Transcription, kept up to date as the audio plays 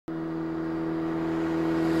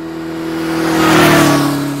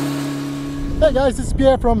Hi guys, it's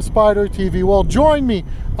Pierre from Spyder TV. Well, join me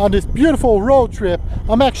on this beautiful road trip.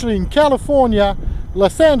 I'm actually in California,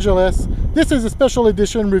 Los Angeles. This is a special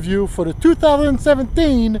edition review for the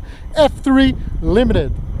 2017 F3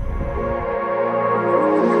 Limited.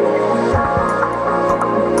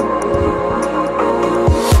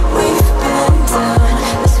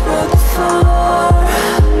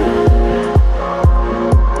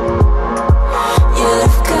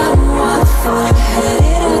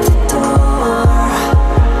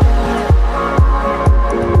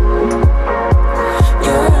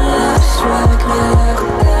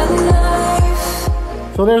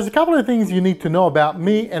 So there's a couple of things you need to know about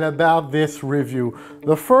me and about this review.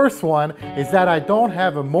 The first one is that I don't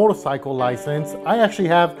have a motorcycle license. I actually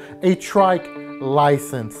have a trike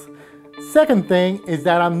license. Second thing is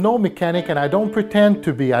that I'm no mechanic and I don't pretend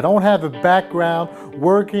to be. I don't have a background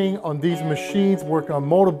working on these machines, working on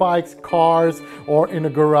motorbikes, cars, or in a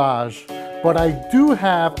garage. But I do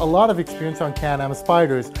have a lot of experience on Can Am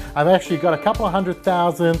Spyders. I've actually got a couple of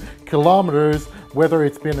 100,000 kilometers, whether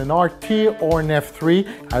it's been an RT or an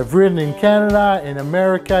F3. I've ridden in Canada, in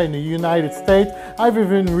America, in the United States. I've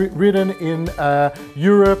even ridden in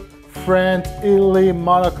Europe, France, Italy,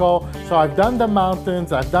 Monaco. So I've done the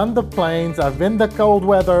mountains, I've done the plains, I've been the cold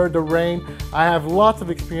weather, the rain. I have lots of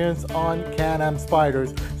experience on Can Am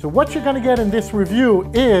Spyders. So what you're gonna get in this review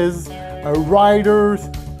is a rider's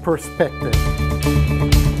perspective.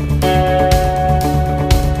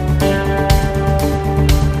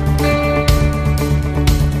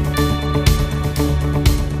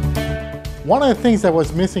 One of the things that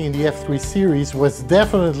was missing in the F3 series was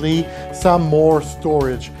definitely some more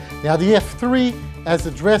storage. Now the F3 has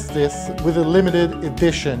addressed this with a limited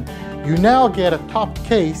edition. You now get a top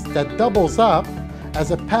case that doubles up as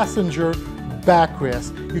a passenger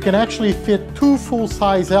backrest. You can actually fit two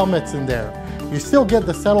full-size helmets in there. You still get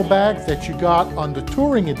the saddlebags that you got on the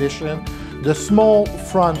Touring Edition, the small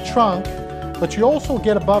front trunk, but you also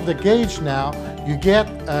get above the gauge now, you get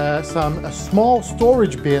a small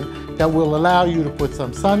storage bin that will allow you to put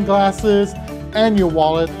some sunglasses and your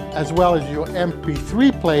wallet, as well as your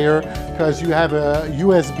MP3 player, because you have a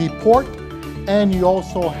USB port, and you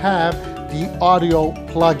also have the audio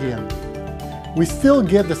plug-in. We still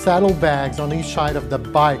get the saddlebags on each side of the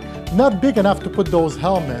bike. Not big enough to put those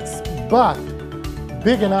helmets, but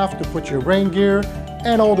big enough to put your rain gear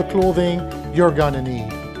and all the clothing you're gonna need.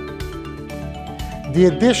 The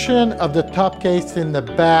addition of the top case in the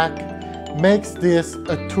back makes this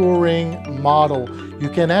a touring model. You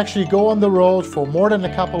can actually go on the road for more than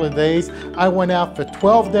a couple of days. I went out for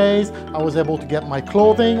 12 days. I was able to get my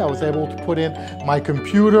clothing. I was able to put in my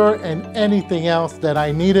computer and anything else that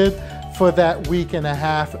I needed for that week and a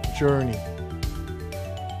half journey.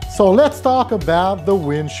 So let's talk about the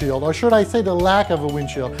windshield, or should I say the lack of a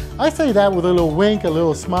windshield. I say that with a little wink, a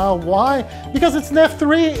little smile. Why? Because it's an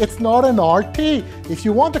F3, it's not an RT. If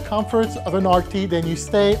you want the comforts of an RT, then you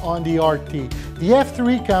stay on the RT. The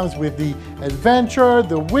F3 comes with the adventure,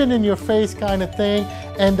 the wind in your face kind of thing,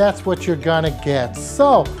 and that's what you're gonna get.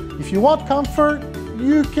 So if you want comfort,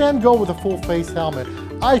 you can go with a full face helmet.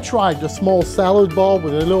 I tried the small salad ball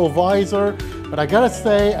with a little visor, but I gotta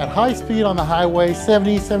say, at high speed on the highway,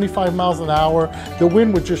 70, 75 miles an hour, the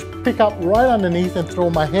wind would just pick up right underneath and throw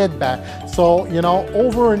my head back. So, you know,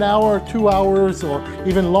 over an hour, 2 hours, or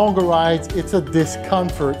even longer rides, it's a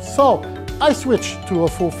discomfort. So I switched to a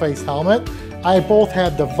full face helmet. I both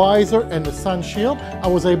had the visor and the sun shield. I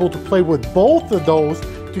was able to play with both of those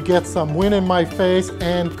to get some wind in my face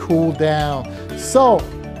and cool down. So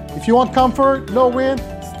if you want comfort, no wind,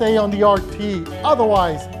 stay on the RT.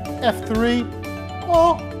 Otherwise, F3,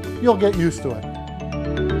 well, you'll get used to it.